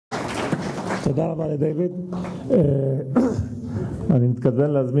תודה רבה לדייוויד. אני מתכוון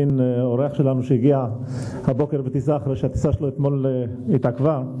להזמין אורח שלנו שהגיע הבוקר בטיסה אחרי שהטיסה שלו אתמול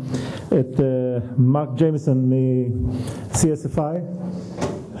התעכבה, את מרק ג'יימסון מ-CSFI,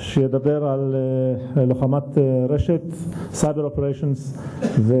 שידבר על לוחמת רשת, Cyber Operations,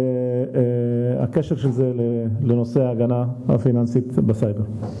 והקשר של זה לנושא ההגנה הפיננסית בסייבר.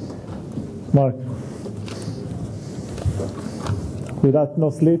 מרק. Without no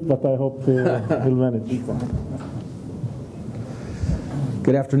sleep, but I hope he'll manage.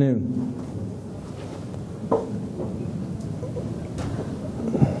 Good afternoon.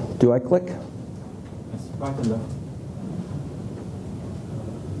 Do I click? Yes, right and left.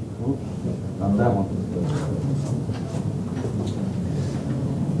 Not that one.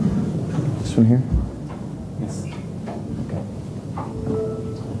 This one here? Yes.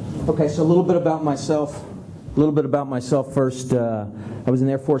 Okay, so a little bit about myself. First. I was in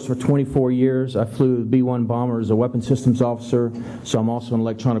the Air Force for 24 years. I flew the B-1 bomber as a weapons systems officer, so I'm also an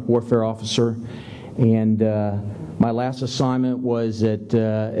electronic warfare officer. And my last assignment was at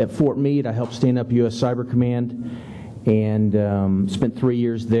Fort Meade. I helped stand up U.S. Cyber Command and spent 3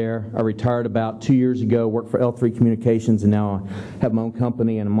 years there. I retired about 2 years ago, worked for L3 Communications, and now I have my own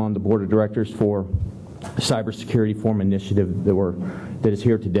company, and I'm on the board of directors for a cybersecurity forum initiative that is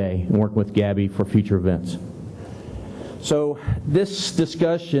here today, and working with Gabby for future events. So this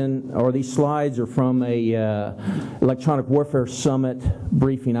discussion, or these slides, are from a electronic warfare summit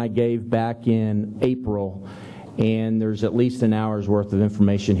briefing I gave back in April, and there's at least an hour's worth of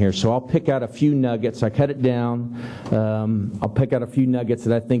information here. So I'll pick out a few nuggets. I cut it down. I'll pick out a few nuggets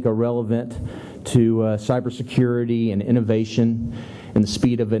that I think are relevant to cybersecurity and innovation and the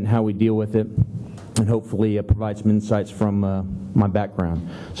speed of it and how we deal with it, and hopefully provide some insights from my background.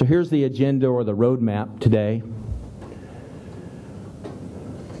 So here's the agenda, or the roadmap today.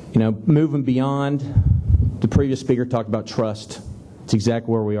 You know, moving beyond, the previous speaker talked about trust. It's exactly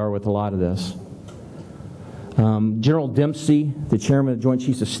where we are with a lot of this. General Dempsey, the chairman of the Joint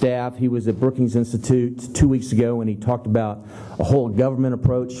Chiefs of Staff, he was at Brookings Institute 2 weeks ago, and he talked about a whole government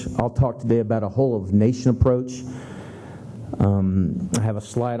approach. I'll talk today about a whole of nation approach. I have a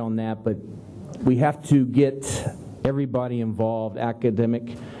slide on that, but we have to get everybody involved,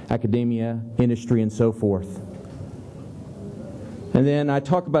 academia, industry, and so forth. And then I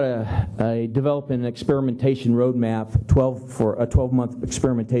talk about developing an experimentation roadmap, a 12-month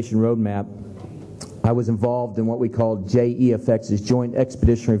experimentation roadmap. I was involved in what we call JEFX's Joint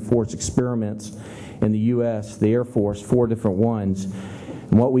Expeditionary Force experiments in the U.S., the Air Force, 4 different ones.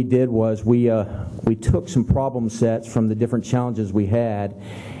 And what we did was we took some problem sets from the different challenges we had,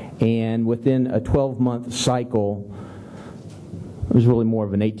 and within a 12-month cycle, it was really more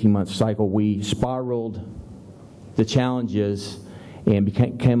of an 18-month cycle, we spiraled the challenges and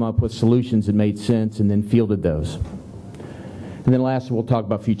came up with solutions that made sense, and then fielded those. And then lastly, we'll talk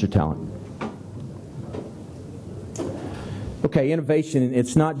about future talent. Okay, innovation,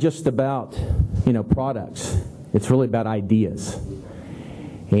 it's not just about, products. It's really about ideas.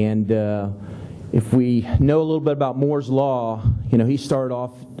 And if we know a little bit about Moore's Law, he started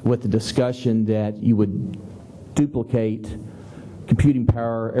off with the discussion that you would duplicate computing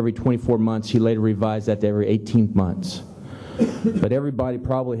power every 24 months. He later revised that to every 18 months. But everybody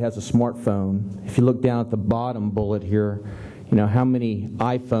probably has a smartphone. If you look down at the bottom bullet here, how many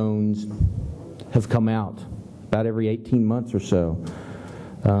iPhones have come out? About every 18 months or so.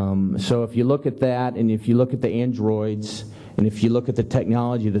 So if you look at that, and if you look at the Androids, and if you look at the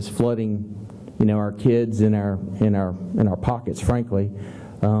technology that's flooding, our kids in our pockets, frankly,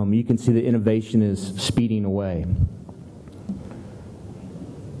 you can see that innovation is speeding away.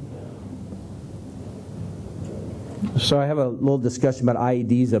 So I have a little discussion about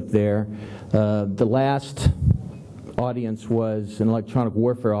IEDs up there. The last audience was an electronic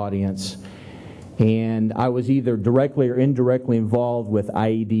warfare audience, and I was either directly or indirectly involved with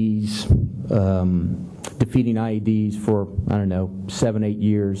IEDs, defeating IEDs for, 7, 8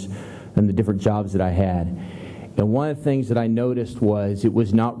 years, and the different jobs that I had. And one of the things that I noticed was it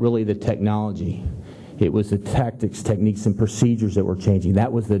was not really the technology. It was the tactics, techniques, and procedures that were changing.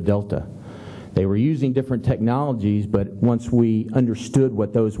 That was the delta. They were using different technologies, but once we understood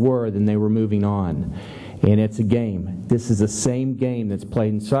what those were, then they were moving on. And it's a game. This is the same game that's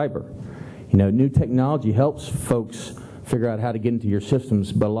played in cyber. New technology helps folks figure out how to get into your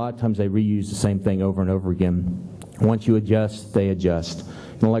systems, but a lot of times they reuse the same thing over and over again. Once you adjust, they adjust.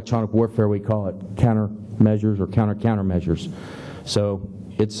 In electronic warfare, we call it countermeasures or countermeasures. So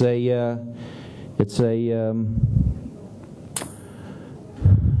it's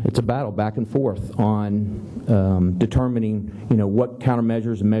it's a battle back and forth on determining, what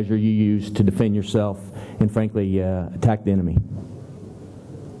countermeasures and measure you use to defend yourself and, frankly, attack the enemy.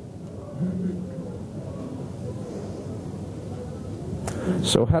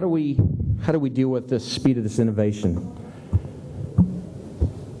 So how do we deal with the speed of this innovation?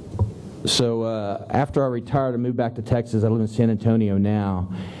 So after I retired, I moved back to Texas. I live in San Antonio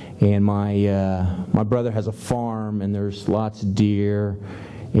now, and my brother has a farm, and there's lots of deer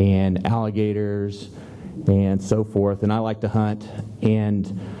and alligators and so forth, and I like to hunt.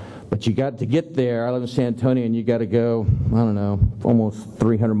 But you got to get there. I live in San Antonio, and you got to go, I don't know, almost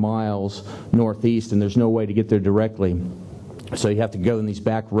 300 miles northeast, and there's no way to get there directly. So you have to go in these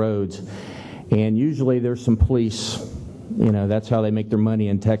back roads, and usually there's some police. That's how they make their money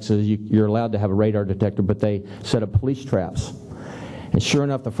in Texas. You're allowed to have a radar detector, but they set up police traps. And sure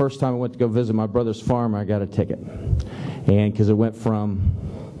enough, the first time I went to go visit my brother's farm, I got a ticket. And because it went from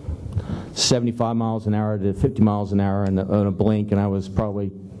 75 miles an hour to 50 miles an hour in a blink, and I was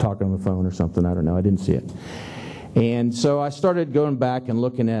probably talking on the phone or something. I don't know. I didn't see it. And so I started going back and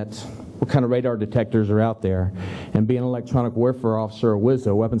looking at what kind of radar detectors are out there. And being an electronic warfare officer, a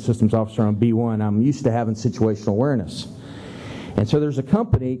WISO, weapons systems officer on B1, I'm used to having situational awareness. And so there's a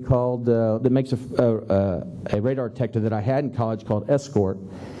company called that makes a radar detector that I had in college called Escort.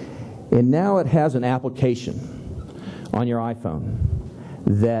 And now it has an application on your iPhone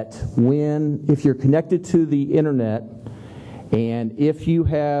that if you're connected to the internet, and if you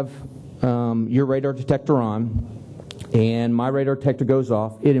have your radar detector on, and my radar detector goes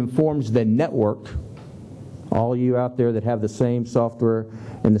off, it informs the network, all you out there that have the same software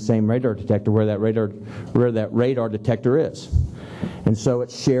and the same radar detector, where that radar detector is. And so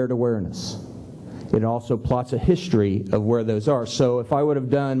it's shared awareness. It also plots a history of where those are. So if I would have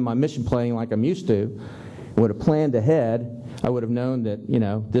done my mission planning like I'm used to, would have planned ahead, I would have known that,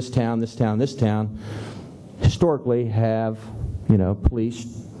 this town, this town, this town, historically have,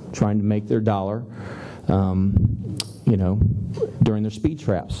 police trying to make their dollar, during their speed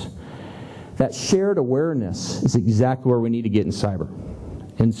traps. That shared awareness is exactly where we need to get in cyber.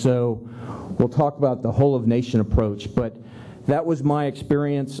 And so we'll talk about the whole of nation approach, but that was my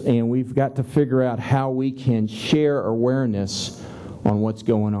experience, and we've got to figure out how we can share awareness on what's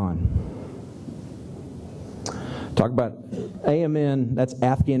going on. Talk about AMN, that's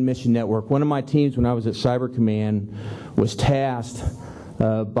Afghan Mission Network. One of my teams when I was at Cyber Command was tasked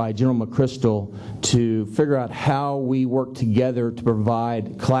by General McChrystal to figure out how we work together to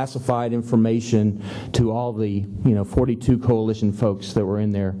provide classified information to all the 42 coalition folks that were in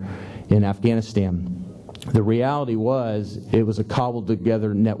there in Afghanistan. The reality was it was a cobbled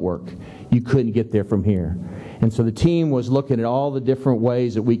together network. You couldn't get there from here. And so the team was looking at all the different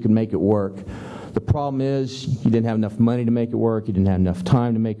ways that we could make it work. The problem is you didn't have enough money to make it work. You didn't have enough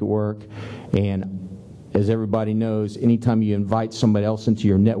time to make it work. And as everybody knows, anytime you invite somebody else into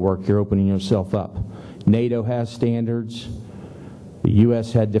your network, you're opening yourself up. NATO has standards. The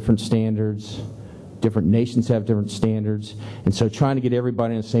U.S. had different standards. Different nations have different standards. And so trying to get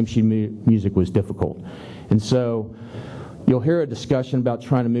everybody on the same sheet of music was difficult. And so you'll hear a discussion about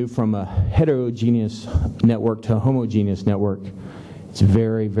trying to move from a heterogeneous network to a homogeneous network. It's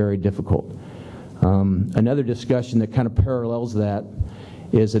very, very difficult. Another discussion that kind of parallels that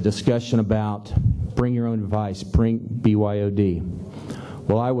is a discussion about bring your own device, bring BYOD.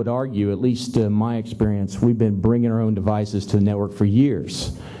 Well, I would argue, at least in my experience, we've been bringing our own devices to the network for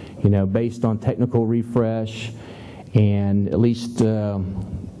years, based on technical refresh, and at least,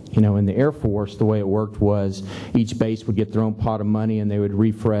 in the Air Force, the way it worked was each base would get their own pot of money, and they would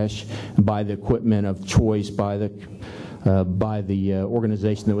refresh and buy the equipment of choice by the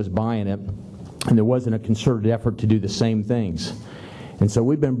organization that was buying it, and there wasn't a concerted effort to do the same things. And so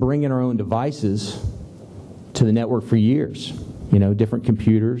we've been bringing our own devices to the network for years, different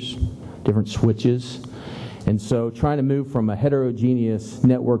computers, different switches. And so trying to move from a heterogeneous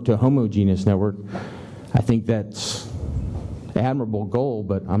network to a homogeneous network, I think that's an admirable goal,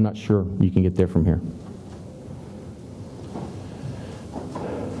 but I'm not sure you can get there from here.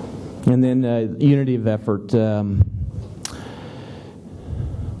 And then unity of effort.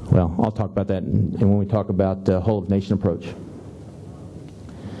 Well, I'll talk about that when we talk about the whole of nation approach.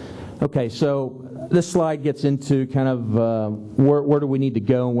 Okay, so this slide gets into kind of where do we need to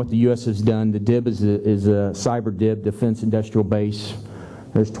go and what the U.S. has done. The DIB is a cyber DIB, Defense Industrial Base.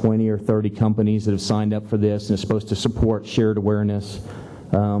 There's 20 or 30 companies that have signed up for this, and it's supposed to support shared awareness.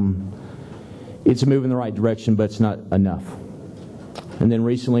 It's a move in the right direction, but it's not enough. And then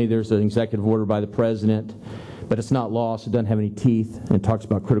recently there's an executive order by the President, but it's not law, so it doesn't have any teeth, and it talks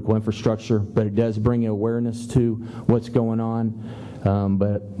about critical infrastructure, but it does bring awareness to what's going on.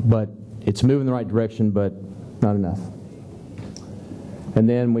 But it's moving in the right direction, but not enough. And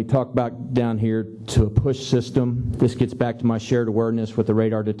then we talk about down here to a push system. This gets back to my shared awareness with the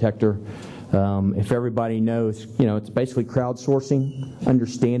radar detector. If everybody knows, it's basically crowdsourcing,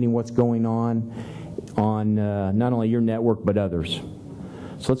 understanding what's going on not only your network but others.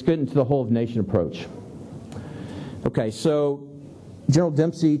 So let's get into the whole of nation approach. Okay, so General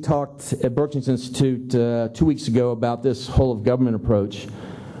Dempsey talked at Brookings Institute 2 weeks ago about this whole of government approach,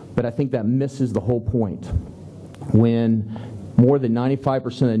 but I think that misses the whole point. When more than 95%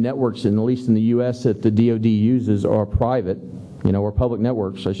 of the networks, at least in the U.S., that the DoD uses are private, or public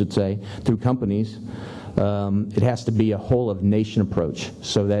networks, I should say, through companies, it has to be a whole of nation approach.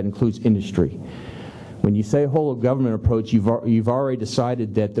 So that includes industry. When you say whole of government approach, you've already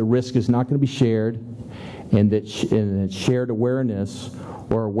decided that the risk is not going to be shared, and that shared awareness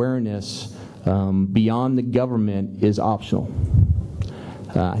or awareness beyond the government is optional.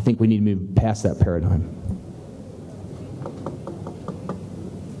 I think we need to move past that paradigm.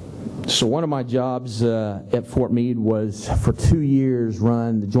 So one of my jobs at Fort Meade was, for 2 years,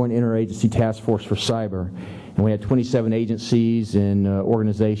 run the Joint Interagency Task Force for Cyber. And we had 27 agencies and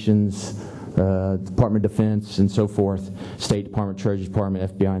organizations, Department of Defense and so forth, State Department, Treasury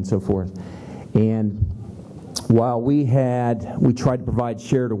Department, FBI, and so forth. And while we tried to provide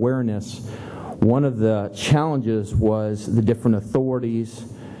shared awareness, one of the challenges was the different authorities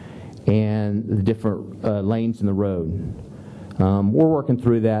and the different lanes in the road. We're working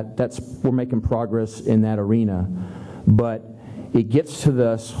through that. We're making progress in that arena. But it gets to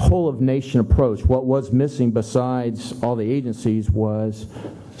this whole of nation approach. What was missing besides all the agencies was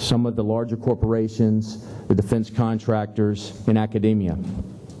some of the larger corporations, the defense contractors, and academia.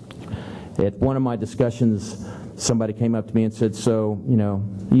 At one of my discussions, somebody came up to me and said, so,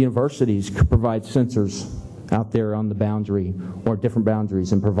 universities could provide sensors out there on the boundary or different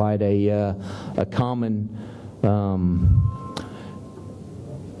boundaries and provide a common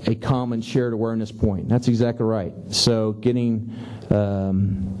shared awareness point. That's exactly right. So getting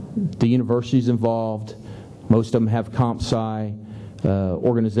the universities involved, most of them have comp sci,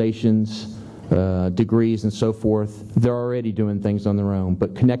 organizations, degrees and so forth. They're already doing things on their own,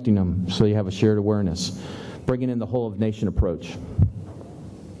 but connecting them so you have a shared awareness. Bringing in the whole of nation approach.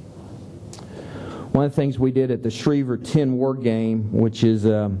 One of the things we did at the Schriever 10 War Game, which is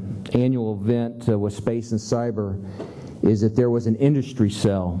an annual event with space and cyber, is that there was an industry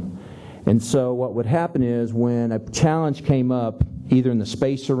cell. And so what would happen is when a challenge came up, either in the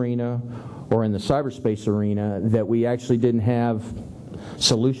space arena or in the cyberspace arena, that we actually didn't have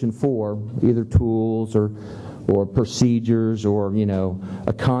solution for, either tools or procedures or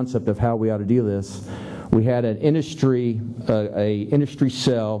a concept of how we ought to do this, we had an industry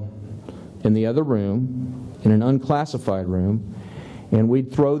cell in the other room, in an unclassified room, and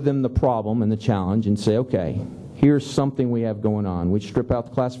we'd throw them the problem and the challenge and say, okay, here's something we have going on. We'd strip out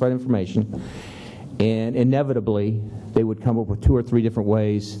the classified information, and inevitably they would come up with 2 or 3 different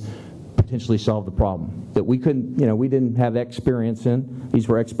ways to potentially solve the problem that we couldn't, we didn't have experience in. These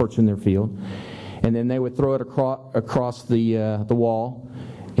were experts in their field. And then they would throw it across the wall,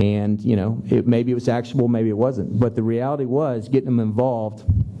 and maybe it was actionable, maybe it wasn't. But the reality was getting them involved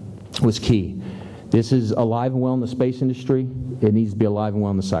was key. This is alive and well in the space industry. It needs to be alive and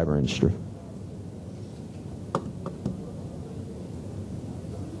well in the cyber industry.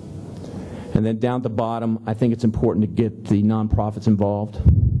 And then down at the bottom, I think it's important to get the nonprofits involved.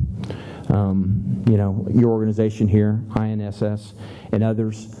 Your organization here, INSS, and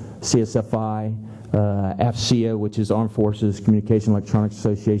others, CSFI, AFCEA, which is Armed Forces Communication Electronics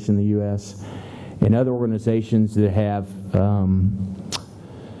Association in the U.S., and other organizations that have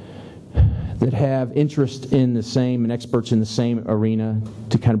interest in the same and experts in the same arena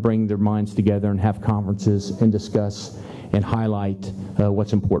to kind of bring their minds together and have conferences and discuss and highlight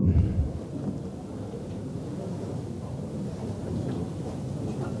what's important.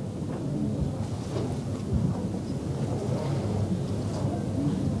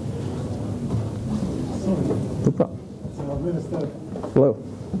 No problem. Hello.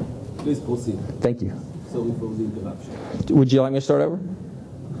 Please proceed. Thank you. So we the introduction. Would you like me to start over?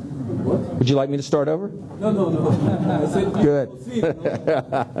 What? Would you like me to start over? No. I said Good. Proceed.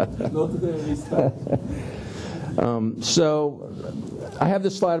 Not the restart. So I have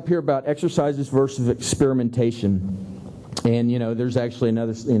this slide up here about exercises versus experimentation. And, there's actually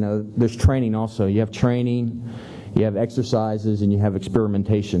another, there's training also. You have training, you have exercises, and you have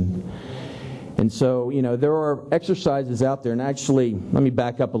experimentation. And so, there are exercises out there, and actually, let me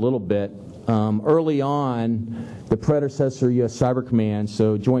back up a little bit. early on, the predecessor U.S. Cyber Command,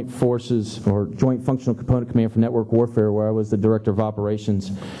 so Joint Forces or Joint Functional Component Command for Network Warfare, where I was the Director of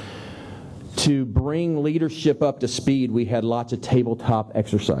Operations, to bring leadership up to speed, we had lots of tabletop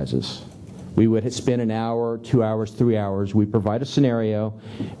exercises. We would spend an hour, 2 hours, 3 hours. We provide a scenario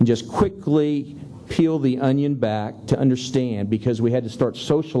and just quickly peel the onion back to understand, because we had to start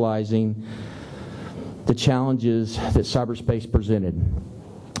socializing the challenges that cyberspace presented.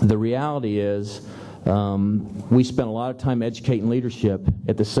 The reality is we spent a lot of time educating leadership.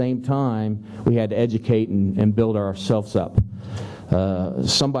 At the same time, we had to educate and build ourselves up.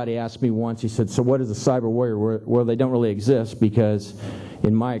 Somebody asked me once, he said, so what is a cyber warrior? Well, they don't really exist, because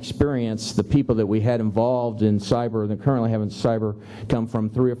in my experience, the people that we had involved in cyber and currently have in cyber come from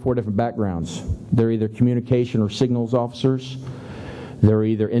 3 or 4 different backgrounds. They're either communication or signals officers. They're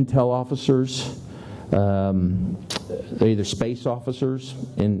either intel officers. They're either space officers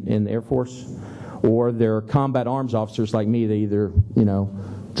in the Air Force, or they're combat arms officers like me. They either,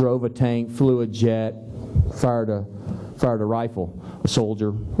 drove a tank, flew a jet, fired a rifle, a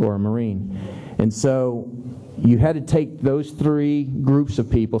soldier, or a Marine. And so you had to take those 3 groups of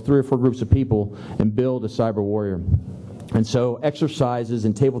people, 3 or 4 groups of people, and build a cyber warrior. And so exercises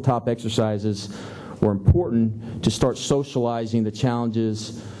and tabletop exercises were important to start socializing the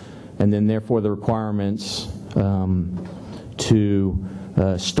challenges and then therefore the requirements to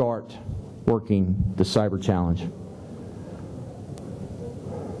start working the cyber challenge.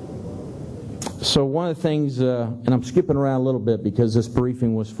 So one of the things, and I'm skipping around a little bit because this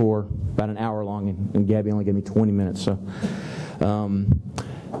briefing was for about an hour long, and Gabby only gave me 20 minutes. So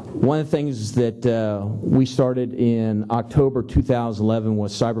one of the things that we started in October 2011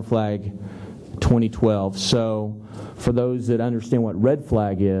 was Cyber Flag 2012. So for those that understand what Red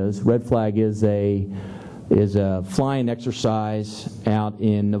Flag is a flying exercise out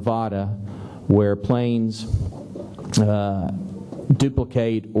in Nevada where planes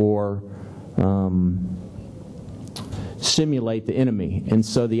duplicate or simulate the enemy. And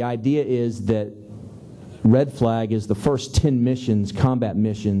so the idea is that Red Flag is the first 10 missions, combat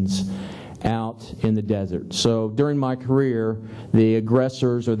missions, out in the desert. So during my career, the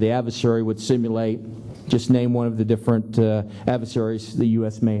aggressors or the adversary would simulate, just name one of the different adversaries the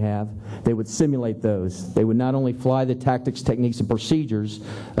U.S. may have. They would simulate those. They would not only fly the tactics, techniques, and procedures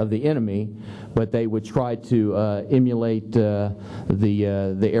of the enemy, but they would try to emulate the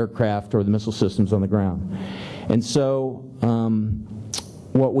aircraft or the missile systems on the ground. And so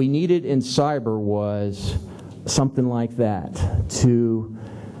what we needed in cyber was something like that to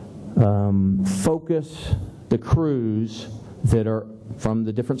focus the crews that are from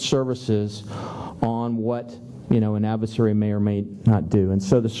the different services on what an adversary may or may not do. And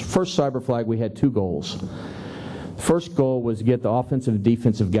so this first Cyber Flag, we had 2 goals. The first goal was to get the offensive and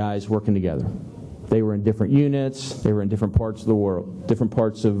defensive guys working together. They were in different units. They were in different parts of the world, different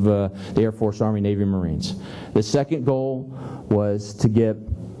parts of the Air Force, Army, Navy, and Marines. The second goal was to get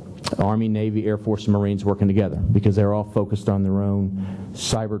Army, Navy, Air Force, and Marines working together, because they're all focused on their own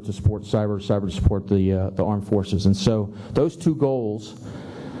cyber to support cyber to support the armed forces. And so those 2 goals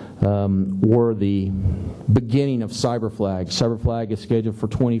were the beginning of Cyber Flag. Cyber Flag is scheduled for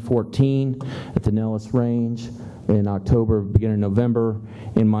 2014 at the Nellis Range in October, beginning of November.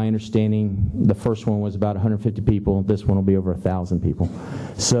 In my understanding, the first one was about 150 people. This one will be over 1,000 people.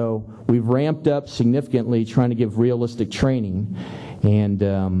 So we've ramped up significantly trying to give realistic training, and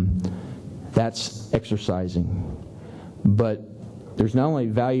that's exercising. But there's not only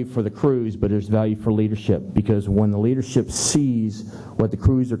value for the crews, but there's value for leadership, because when the leadership sees what the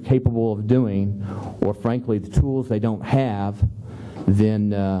crews are capable of doing, or frankly the tools they don't have, then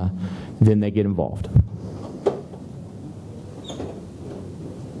they get involved.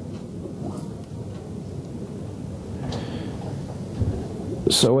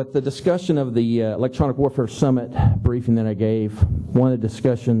 So at the discussion of the Electronic Warfare Summit briefing that I gave, one of the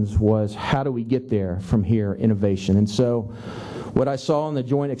discussions was, how do we get there from here, innovation? And so what I saw in the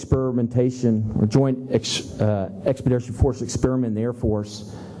Joint Experimentation, or Joint Expeditionary Force Experiment in the Air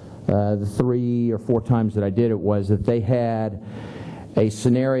Force, the 3 or 4 times that I did it, was that they had a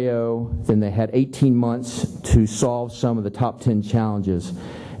scenario, then they had 18 months to solve some of the top 10 challenges.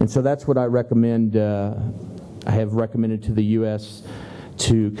 And so that's what I recommend, I have recommended to the U.S.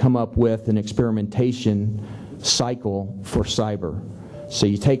 to come up with an experimentation cycle for cyber. So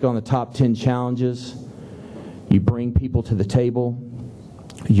you take on the top 10 challenges, you bring people to the table,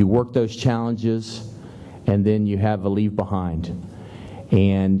 you work those challenges, and then you have a leave behind.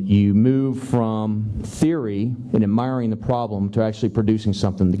 And you move from theory and admiring the problem to actually producing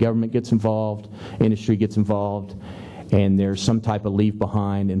something. The government gets involved, industry gets involved, and there's some type of leave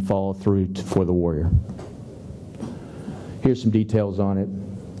behind and follow through for the warrior. Here's some details on it.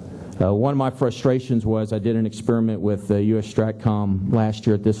 One of my frustrations was I did an experiment with US Stratcom last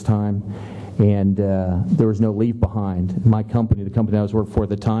year at this time, and there was no leave behind. My company, the company I was working for at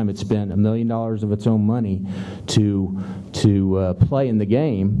the time, had spent $1 million of its own money to play in the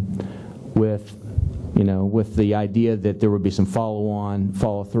game with, with the idea that there would be some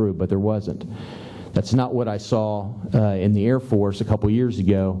follow-through, but there wasn't. That's not what I saw in the Air Force a couple years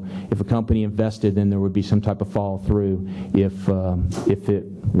ago. If a company invested, then there would be some type of follow-through if it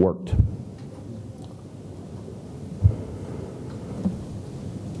worked.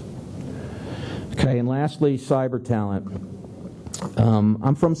 Okay, and lastly, cyber talent.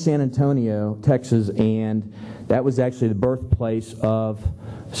 I'm from San Antonio, Texas, and that was actually the birthplace of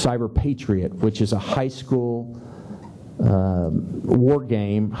Cyber Patriot, which is a high school war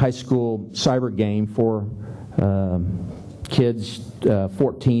game, high school cyber game for kids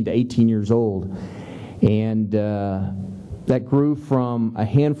 14 to 18 years old. And that grew from a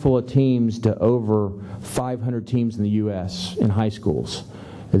handful of teams to over 500 teams in the U.S. in high schools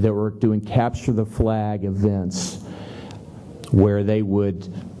that were doing capture the flag events where they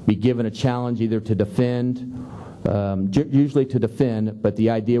would be given a challenge either to defend, usually to defend, but the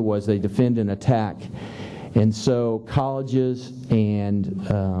idea was they defend and attack. And so colleges and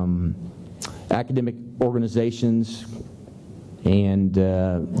academic organizations and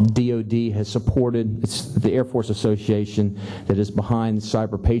DOD has supported, it's the Air Force Association that is behind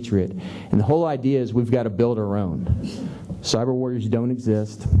Cyber Patriot. And the whole idea is we've got to build our own. Cyber warriors don't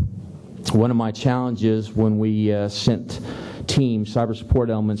exist. One of my challenges when we sent teams, cyber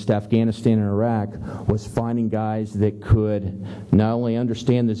support elements to Afghanistan and Iraq, was finding guys that could not only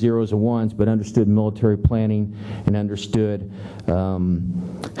understand the zeros and ones, but understood military planning and understood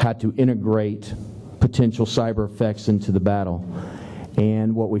how to integrate potential cyber effects into the battle.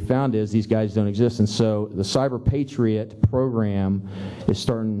 And what we found is these guys don't exist. And so the Cyber Patriot program is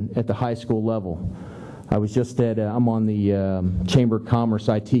starting at the high school level. I was just at, I'm on the Chamber of Commerce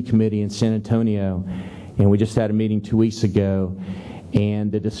IT committee in San Antonio, and we just had a meeting 2 weeks ago,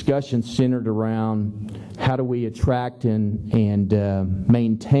 and the discussion centered around how do we attract and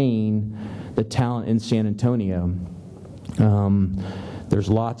maintain the talent in San Antonio. There's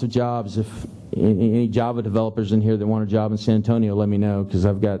lots of jobs. If any Java developers in here that want a job in San Antonio, let me know, because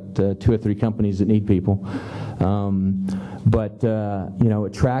I've got 2 or 3 companies that need people. But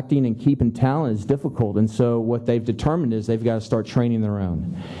attracting and keeping talent is difficult, and so what they've determined is they've got to start training their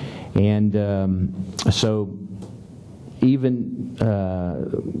own. And so even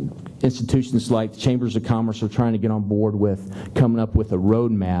institutions like the Chambers of Commerce are trying to get on board with coming up with a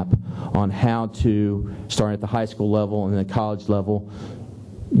roadmap on how to start at the high school level and the college level,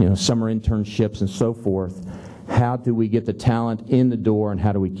 summer internships and so forth. How do we get the talent in the door, and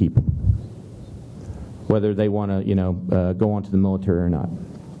how do we keep them, whether they want to go on to the military or not?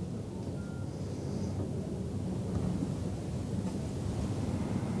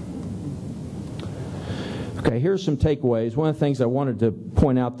 Okay, here's some takeaways. One of the things I wanted to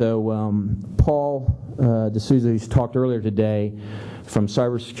point out, though, Paul D'Souza, who's talked earlier today from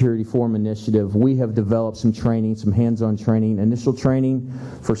Cybersecurity Forum Initiative, we have developed some training, some hands-on training, initial training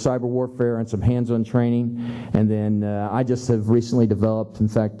for cyber warfare and some hands-on training. And then I just have recently developed, in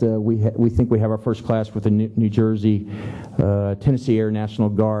fact, we think we have our first class with the New Jersey, Tennessee Air National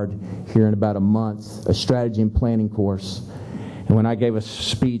Guard here in about a month, a strategy and planning course. And when I gave a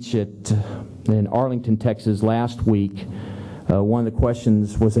speech in Arlington, Texas last week, one of the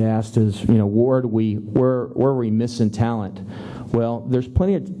questions was asked is, where are we missing talent? Well, there's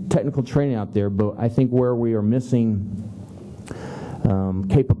plenty of technical training out there, but I think where we are missing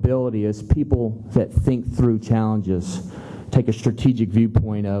capability is people that think through challenges, take a strategic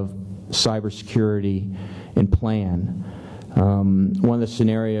viewpoint of cybersecurity and plan. One of the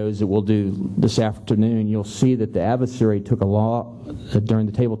scenarios that we'll do this afternoon, you'll see that the adversary took during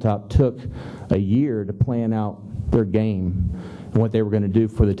the tabletop, took a year to plan out their game and what they were going to do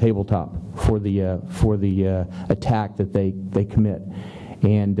for the tabletop, for the attack that they commit.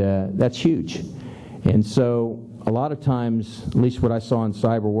 And that's huge. And so a lot of times, at least what I saw in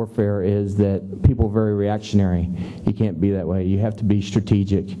cyber warfare, is that people are very reactionary. You can't be that way. You have to be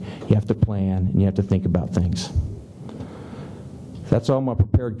strategic. You have to plan, and you have to think about things. That's all my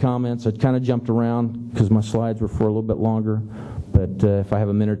prepared comments. I kind of jumped around because my slides were for a little bit longer, but if I have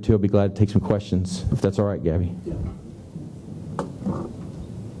a minute or two, I'll be glad to take some questions, if that's all right, Gabby. Yeah.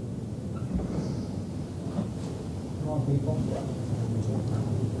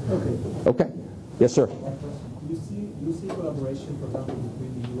 Okay. Yes, sir. You see collaboration, for example,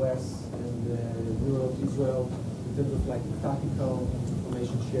 between the U.S. and Europe, Israel, in terms of like tactical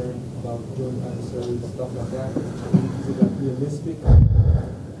information sharing about joint adversaries, stuff like that? Is it like realistic?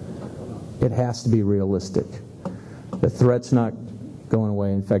 It has to be realistic. The threat's not going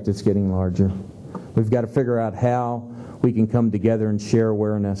away. In fact, it's getting larger. We've got to figure out how we can come together and share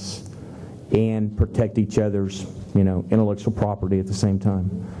awareness and protect each other's, intellectual property at the same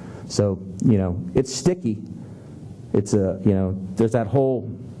time. So, it's sticky. It's there's that whole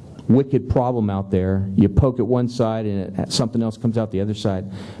wicked problem out there. You poke at one side and something else comes out the other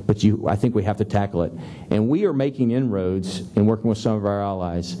side. But I think we have to tackle it. And we are making inroads and working with some of our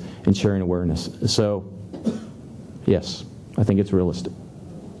allies and sharing awareness. So, yes, I think it's realistic.